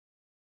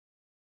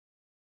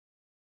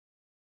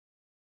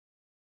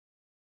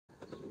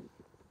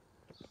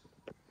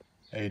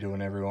How you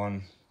doing,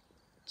 everyone?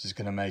 Just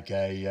gonna make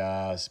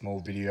a small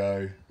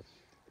video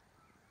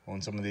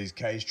on some of these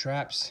cage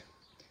traps.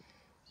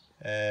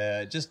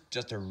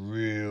 Just a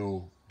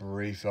real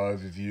brief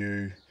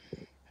overview,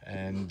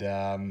 and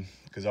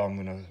because I'm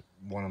gonna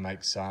want to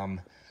make some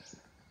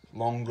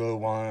longer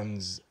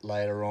ones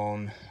later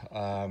on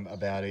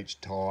about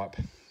each type,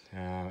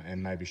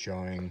 and maybe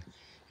showing,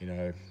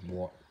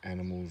 what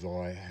animals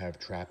I have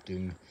trapped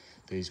in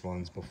these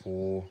ones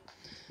before.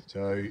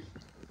 So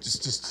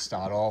just to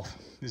start off,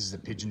 this is the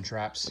pigeon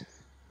traps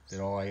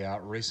that I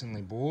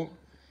recently bought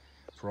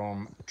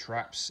from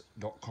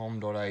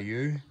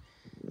traps.com.au.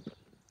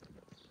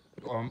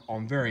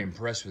 I'm very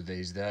impressed with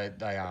these.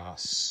 They are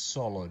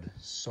solid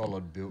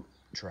built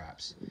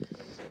traps.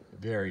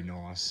 Very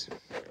nice.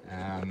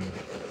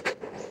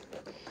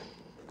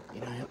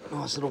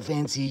 Nice little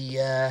fancy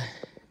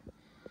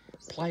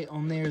plate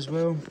on there as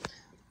well.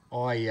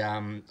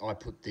 I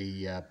put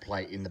the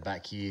plate in the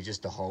back here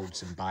just to hold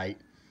some bait,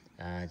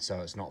 so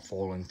it's not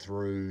falling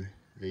through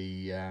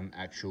the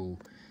actual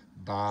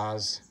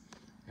bars.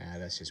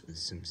 That's just with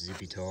some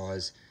zippy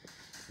ties.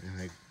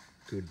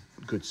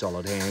 Good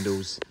solid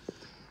handles.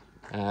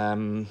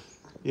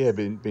 Yeah,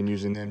 been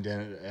using them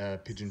down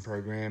at Pigeon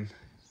program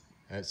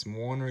at some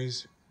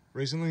wineries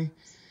recently.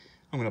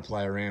 I'm going to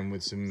play around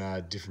with some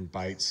different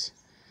baits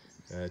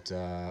that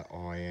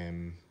I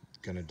am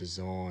going to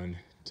design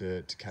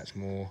to catch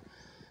more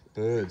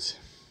birds.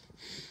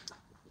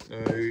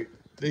 So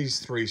these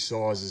three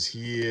sizes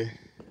here,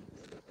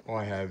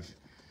 I have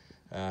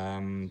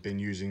been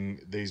using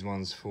these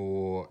ones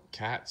for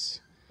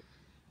cats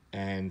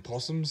and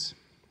possums.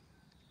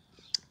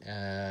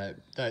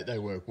 They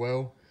work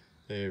well.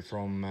 They're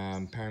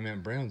from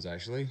Paramount Browns,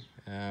 actually.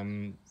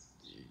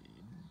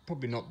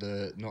 Probably not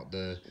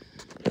the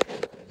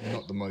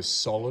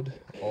most solid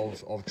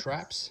of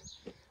traps,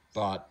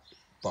 but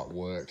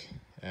work.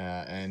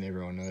 And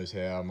everyone knows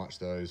how much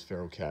those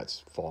feral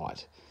cats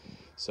fight.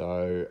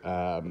 So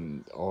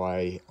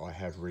I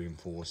have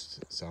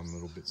reinforced some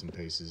little bits and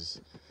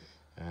pieces,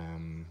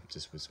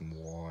 just with some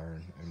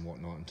wire and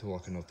whatnot, until I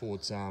can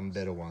afford some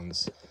better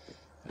ones.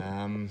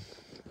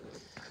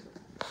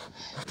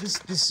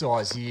 This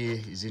size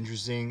here is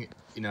interesting.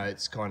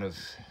 It's kind of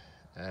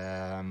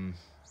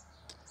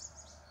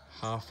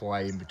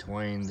halfway in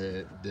between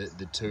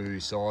the two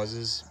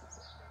sizes.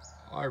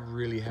 I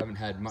really haven't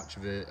had much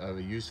of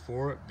a use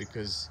for it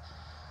because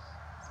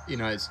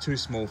it's too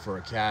small for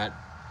a cat,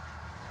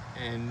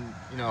 and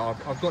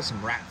I've got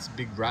some rats,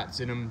 big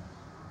rats in them,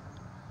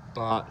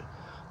 but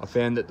I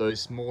found that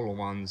those smaller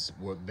ones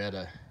work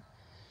better.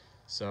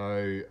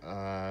 So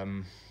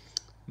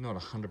not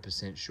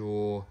 100%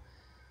 sure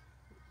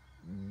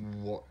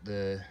what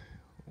to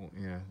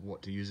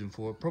use them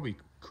for. Probably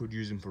could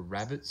use them for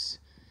rabbits,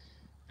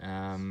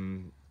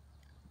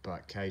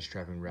 but cage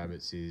trapping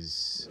rabbits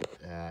is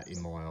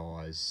in my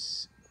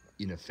eyes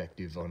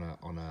ineffective on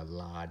a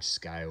large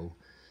scale.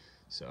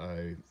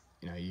 So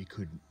you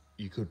could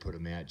put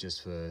them out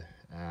just for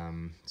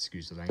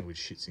excuse the language,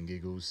 shits and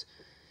giggles,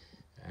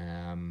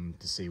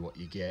 to see what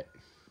you get.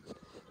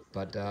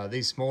 But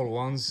these smaller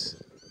ones,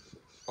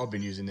 I've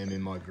been using them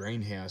in my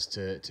greenhouse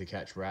to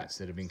catch rats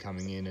that have been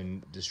coming in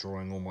and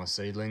destroying all my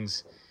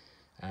seedlings,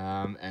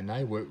 and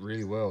they work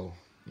really well.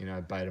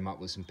 Bait them up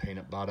with some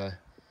peanut butter,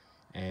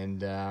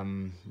 and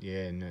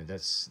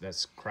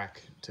that's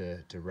crack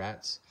to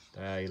rats.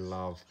 They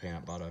love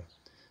peanut butter.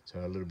 So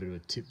a little bit of a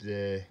tip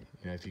there,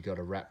 if you've got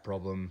a rat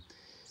problem,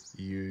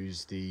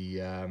 use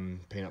the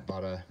peanut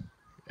butter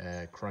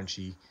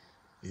crunchy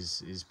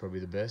is probably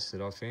the best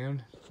that I've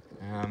found.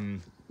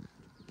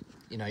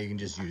 You can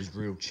just use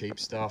real cheap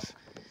stuff,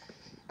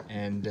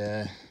 and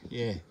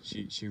yeah,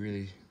 she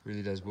really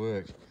does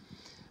work.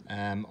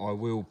 I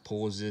will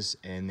pause this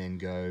and then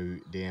go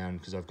down,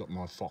 because I've got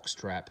my fox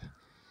trap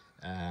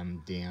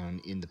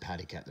down in the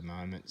paddock at the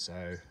moment,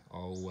 so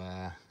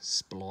I'll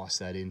splice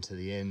that into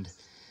the end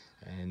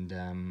and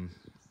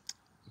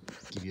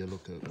give you a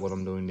look at what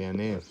I'm doing down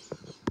there.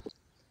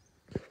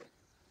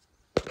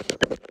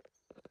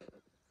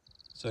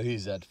 So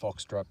here's that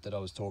fox trap that I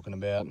was talking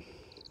about.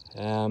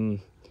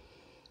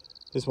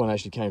 This one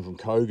actually came from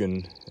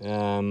Kogan.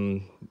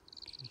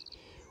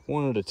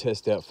 Wanted to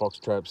test out fox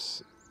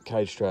traps,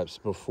 cage traps,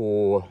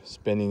 before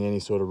spending any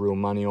sort of real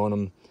money on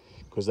them,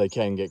 because they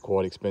can get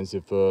quite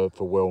expensive for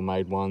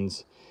well-made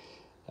ones.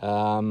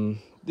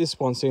 This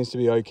one seems to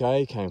be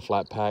okay. Came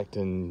flat packed,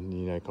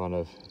 and kind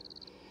of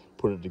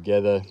put it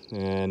together,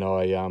 and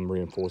I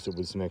reinforced it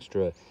with some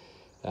extra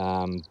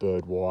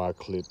bird wire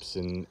clips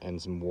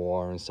and some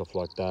wire and stuff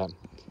like that.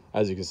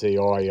 As you can see,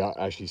 I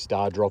actually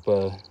star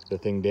dropper the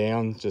thing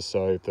down, just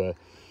so if the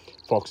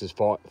fox is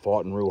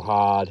fighting real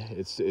hard,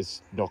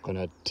 it's not going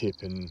to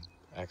tip and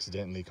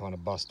accidentally kind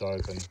of bust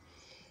open.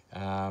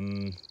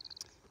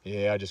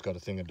 Yeah, I just got a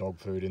thing of dog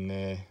food in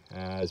there.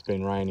 It's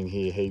been raining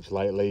here heaps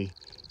lately.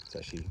 It's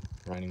actually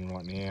raining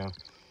right now,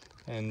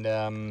 and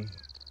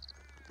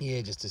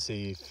yeah, just to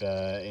see if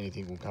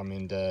anything will come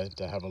in to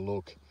have a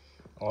look.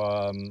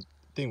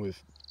 Thing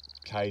with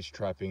cage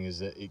trapping is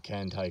that it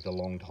can take a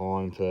long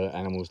time for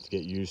animals to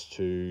get used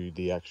to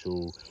the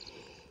actual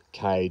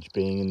cage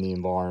being in the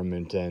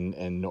environment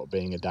and not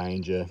being a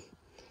danger.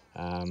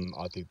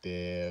 I think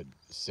their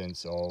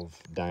sense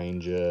of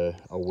danger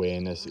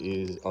awareness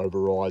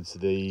overrides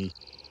the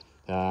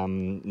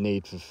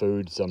need for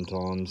food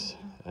sometimes.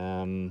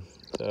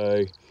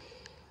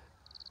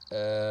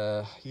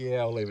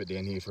 Yeah, I'll leave it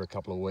down here for a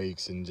couple of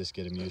weeks and just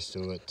get them used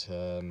to it,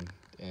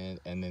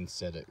 and then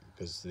set it,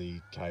 because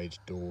the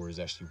cage door is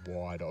actually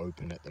wide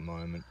open at the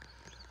moment.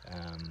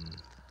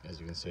 As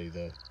you can see,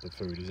 the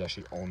food is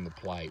actually on the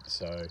plate,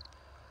 so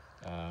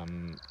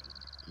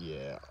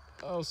yeah,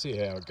 I'll see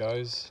how it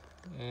goes,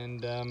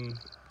 and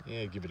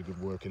yeah, give it a good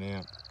working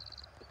out.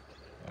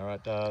 All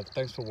right,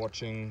 thanks for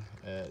watching.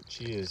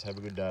 Cheers, have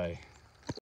a good day.